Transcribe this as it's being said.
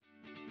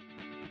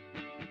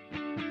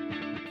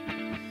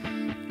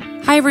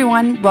Hi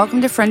everyone, welcome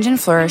to Fringe and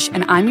Flourish,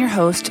 and I'm your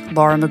host,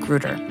 Laura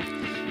Magruder.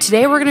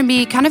 Today we're going to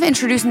be kind of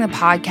introducing the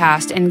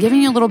podcast and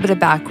giving you a little bit of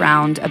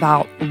background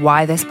about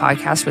why this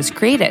podcast was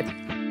created.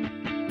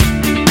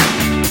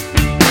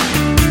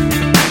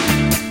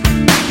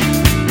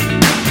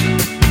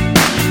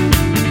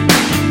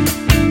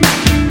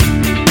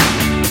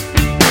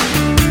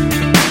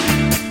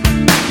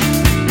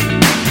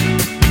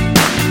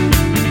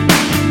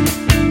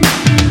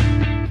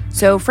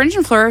 So Fringe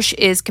and Flourish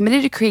is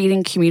committed to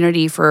creating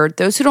community for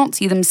those who don't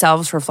see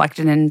themselves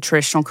reflected in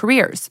traditional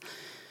careers.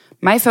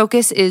 My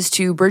focus is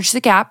to bridge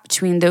the gap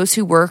between those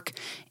who work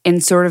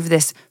in sort of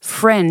this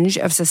fringe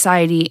of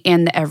society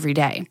and the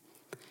everyday.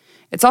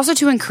 It's also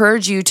to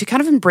encourage you to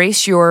kind of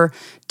embrace your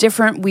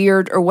different,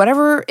 weird, or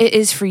whatever it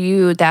is for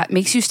you that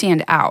makes you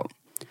stand out.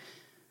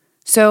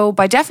 So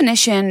by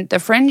definition, the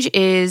fringe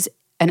is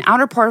an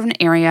outer part of an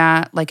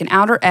area, like an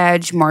outer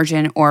edge,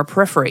 margin, or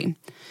periphery.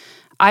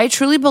 I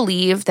truly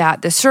believe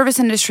that the service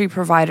industry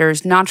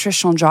providers,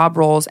 non-traditional job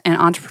roles, and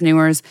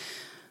entrepreneurs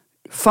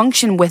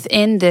function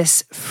within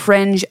this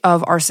fringe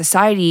of our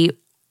society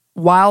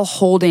while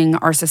holding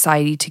our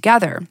society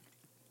together.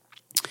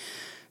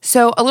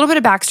 So a little bit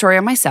of backstory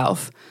on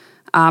myself.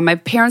 My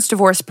parents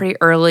divorced pretty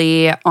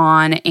early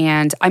on,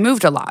 and I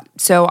moved a lot.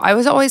 So I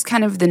was always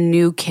kind of the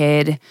new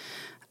kid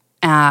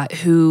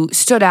who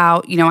stood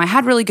out. You know, I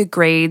had really good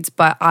grades,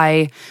 but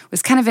I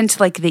was kind of into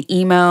like the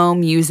emo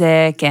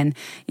music and,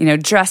 you know,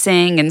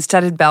 dressing and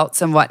studded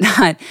belts and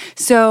whatnot.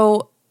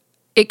 So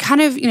it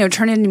kind of,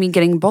 turned into me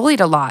getting bullied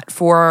a lot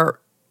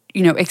for,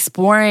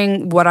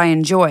 exploring what I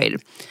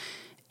enjoyed.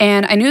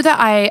 And I knew that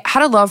I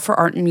had a love for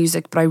art and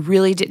music, but I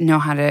really didn't know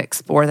how to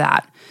explore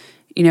that.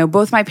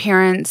 Both my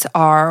parents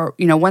are,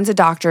 one's a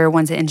doctor,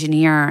 one's an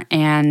engineer.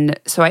 And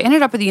so I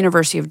ended up at the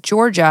University of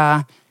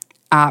Georgia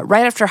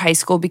right after high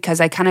school because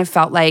I kind of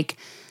felt like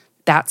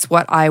that's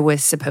what I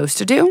was supposed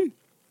to do.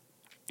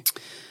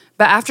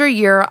 But after a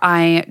year,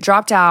 I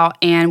dropped out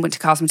and went to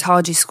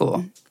cosmetology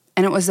school.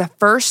 And it was the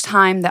first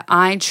time that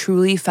I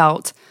truly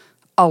felt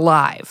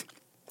alive.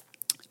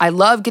 I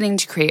love getting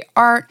to create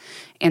art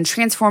and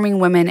transforming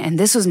women, and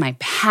this was my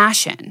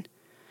passion.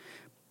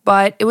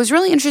 But it was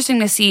really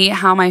interesting to see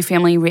how my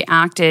family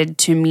reacted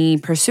to me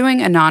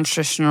pursuing a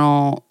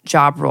non-traditional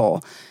job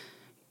role.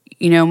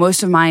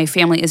 Most of my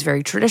family is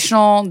very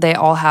traditional. They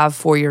all have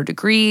 4-year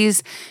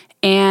degrees.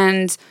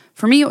 And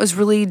for me, it was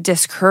really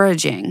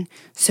discouraging.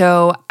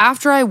 So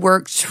after I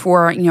worked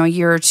for, a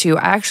year or two,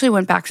 I actually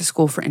went back to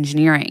school for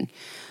engineering.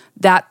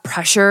 That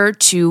pressure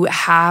to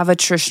have a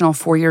traditional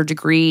 4-year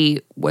degree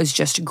was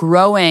just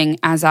growing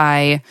as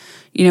I,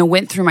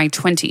 went through my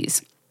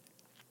 20s.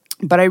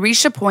 But I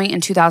reached a point in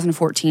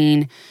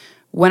 2014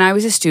 when I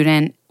was a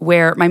student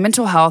where my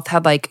mental health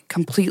had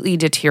completely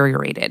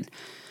deteriorated.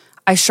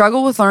 I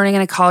struggled with learning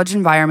in a college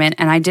environment,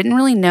 and I didn't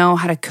really know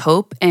how to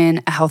cope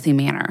in a healthy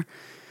manner.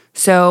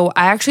 So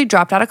I actually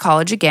dropped out of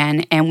college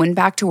again and went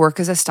back to work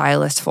as a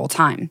stylist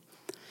full-time.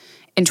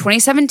 In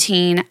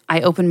 2017,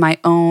 I opened my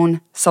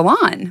own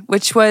salon,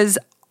 which was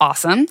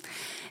awesome.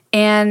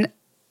 But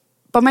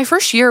my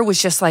first year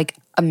was just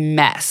a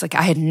mess.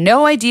 I had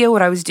no idea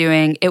what I was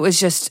doing. It was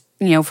just,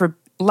 for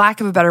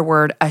lack of a better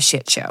word, a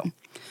shit show.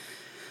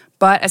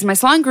 But as my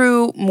salon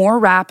grew more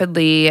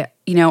rapidly, I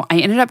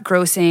ended up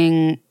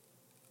grossing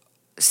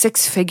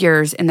 6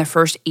 figures in the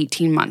first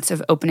 18 months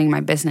of opening my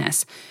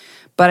business.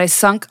 But I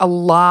sunk a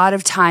lot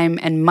of time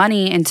and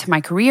money into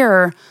my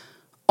career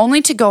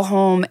only to go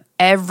home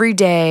every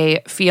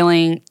day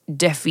feeling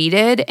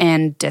defeated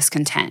and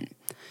discontent.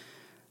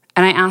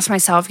 And I asked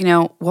myself,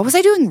 what was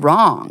I doing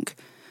wrong?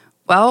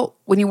 Well,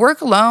 when you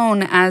work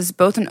alone as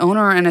both an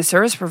owner and a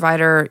service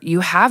provider, you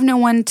have no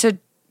one to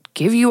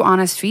give you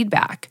honest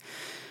feedback.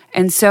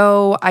 And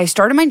so I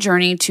started my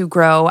journey to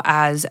grow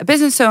as a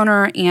business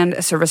owner and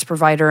a service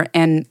provider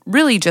and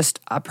really just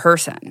a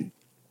person.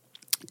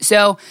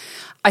 So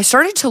I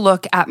started to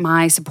look at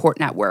my support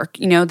network,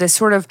 this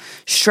sort of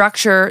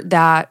structure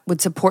that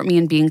would support me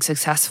in being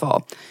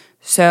successful.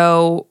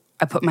 So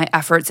I put my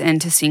efforts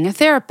into seeing a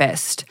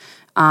therapist,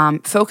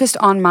 focused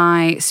on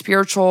my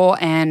spiritual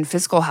and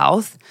physical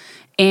health,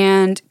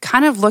 and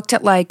kind of looked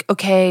at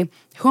okay,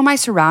 who am I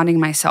surrounding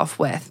myself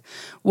with?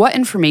 What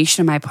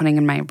information am I putting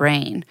in my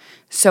brain?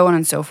 So on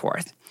and so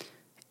forth.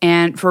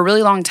 And for a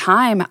really long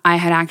time, I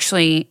had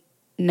actually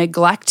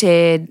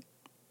neglected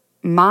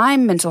my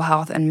mental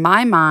health and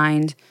my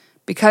mind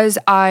because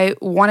I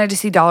wanted to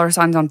see dollar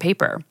signs on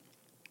paper.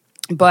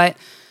 But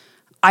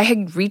I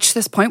had reached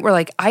this point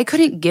where I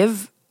couldn't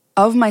give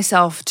of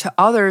myself to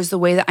others the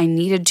way that I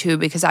needed to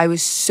because I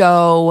was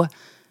so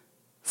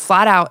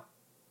flat out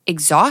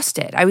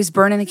exhausted. I was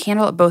burning the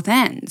candle at both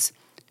ends.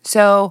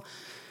 So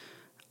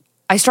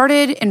I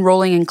started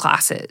enrolling in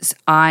classes.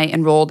 I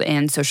enrolled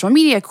in social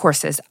media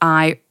courses.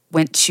 I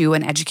went to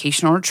an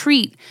educational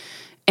retreat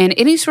and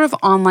any sort of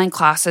online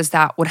classes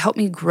that would help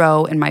me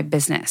grow in my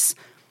business.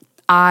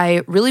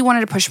 I really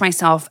wanted to push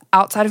myself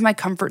outside of my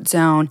comfort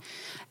zone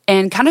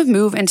and kind of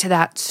move into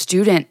that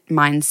student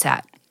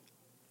mindset.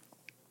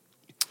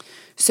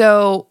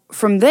 So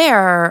from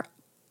there,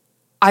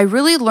 I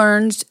really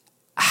learned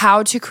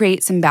how to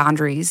create some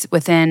boundaries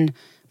within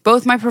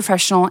both my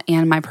professional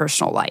and my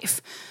personal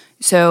life.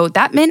 So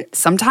that meant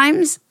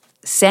sometimes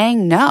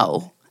saying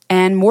no,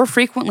 and more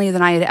frequently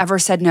than I had ever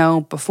said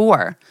no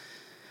before.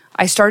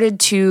 I started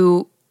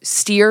to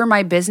steer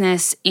my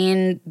business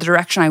in the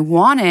direction I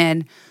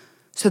wanted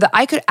so that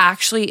I could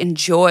actually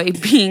enjoy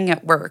being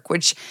at work,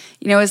 which,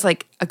 is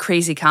like a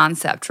crazy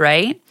concept,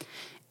 right?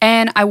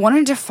 And I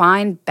wanted to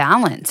find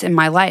balance in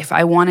my life.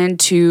 I wanted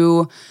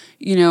to,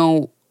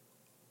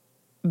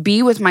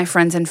 be with my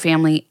friends and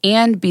family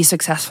and be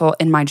successful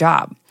in my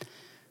job.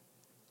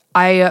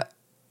 I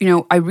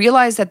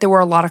realized that there were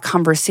a lot of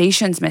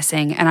conversations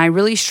missing, and I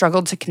really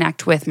struggled to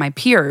connect with my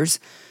peers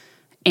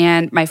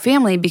and my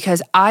family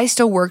because I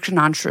still worked a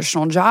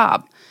non-traditional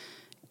job.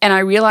 And I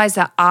realized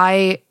that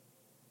I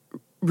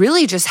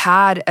really just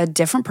had a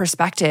different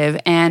perspective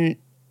and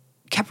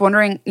kept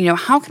wondering,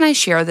 how can I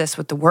share this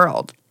with the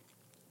world?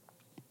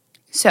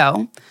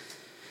 So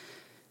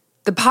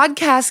the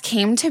podcast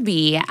came to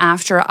be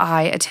after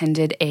I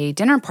attended a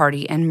dinner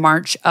party in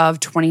March of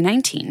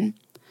 2019.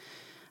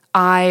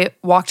 I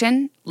walked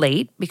in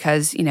late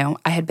because,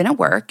 I had been at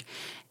work,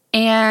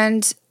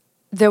 and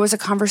there was a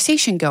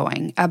conversation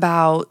going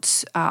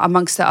about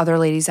amongst the other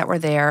ladies that were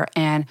there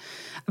and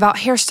about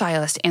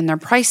hairstylists and their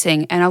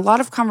pricing, and a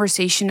lot of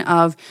conversation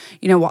of,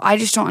 I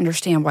just don't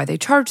understand why they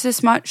charge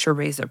this much or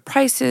raise their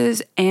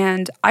prices.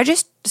 And I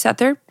just sat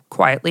there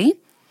quietly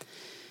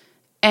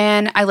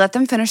and I let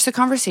them finish the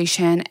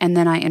conversation, and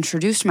then I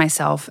introduced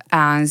myself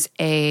as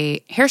a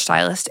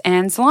hairstylist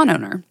and salon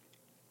owner.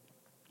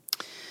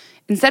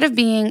 Instead of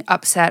being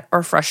upset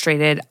or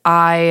frustrated,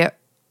 I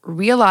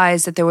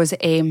realized that there was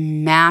a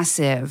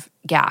massive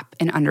gap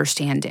in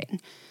understanding.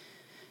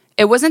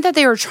 It wasn't that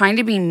they were trying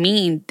to be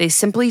mean. They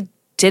simply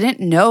didn't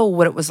know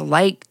what it was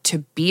like to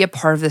be a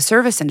part of the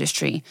service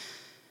industry.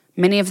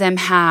 Many of them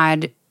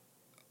had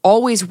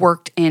always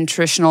worked in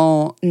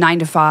traditional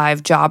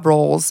 9-to-5 job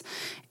roles,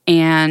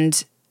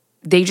 and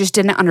they just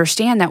didn't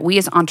understand that we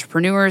as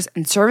entrepreneurs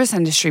and service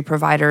industry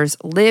providers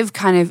live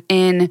kind of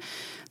in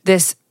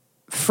this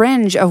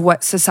fringe of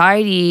what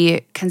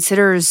society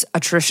considers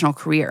a traditional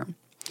career.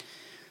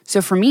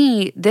 So for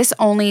me, this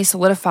only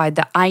solidified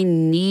that I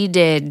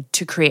needed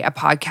to create a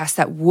podcast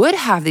that would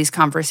have these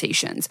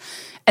conversations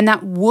and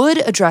that would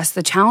address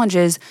the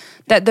challenges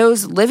that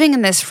those living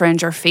in this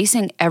fringe are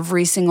facing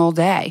every single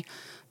day.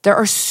 There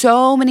are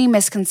so many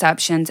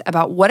misconceptions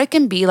about what it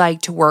can be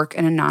like to work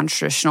in a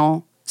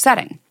non-traditional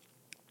setting.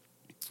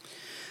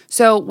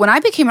 So when I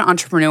became an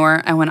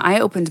entrepreneur and when I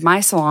opened my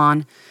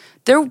salon,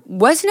 there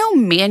was no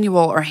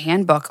manual or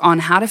handbook on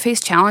how to face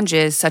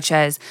challenges such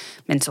as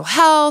mental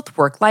health,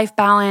 work-life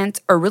balance,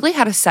 or really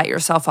how to set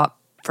yourself up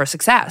for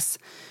success.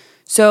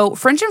 So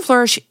Fringe and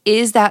Flourish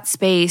is that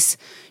space,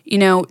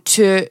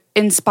 to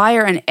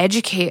inspire and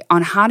educate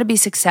on how to be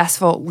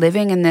successful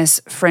living in this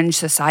fringe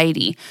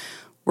society.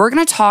 We're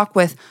going to talk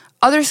with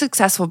other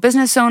successful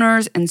business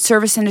owners and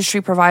service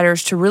industry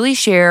providers to really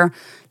share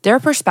their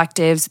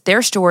perspectives,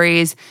 their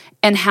stories,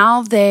 and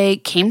how they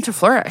came to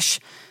flourish.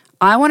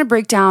 I want to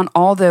break down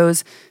all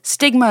those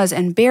stigmas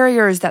and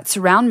barriers that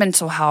surround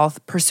mental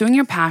health, pursuing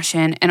your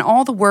passion, and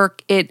all the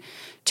work it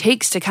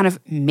takes to kind of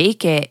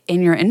make it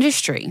in your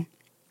industry.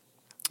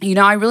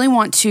 I really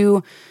want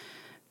to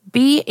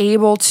be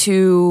able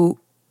to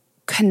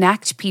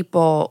connect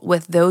people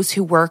with those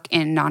who work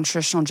in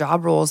non-traditional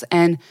job roles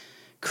and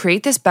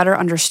create this better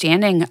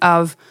understanding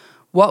of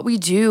what we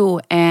do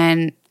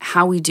and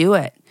how we do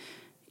it.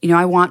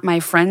 I want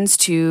my friends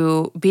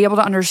to be able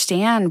to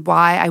understand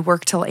why I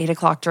work till 8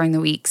 o'clock during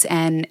the weeks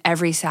and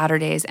every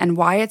Saturdays, and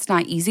why it's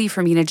not easy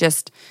for me to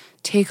just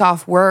take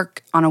off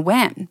work on a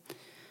whim.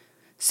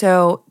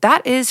 So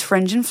that is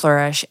Fringe and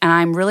Flourish, and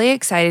I'm really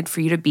excited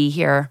for you to be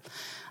here.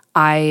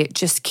 I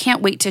just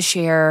can't wait to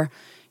share,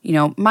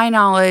 my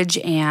knowledge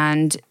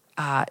and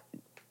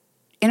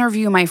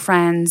interview my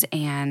friends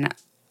and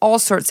all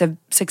sorts of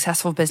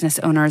successful business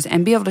owners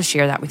and be able to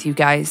share that with you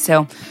guys.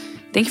 So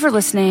thank you for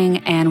listening,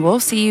 and we'll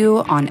see you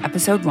on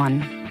episode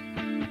 1.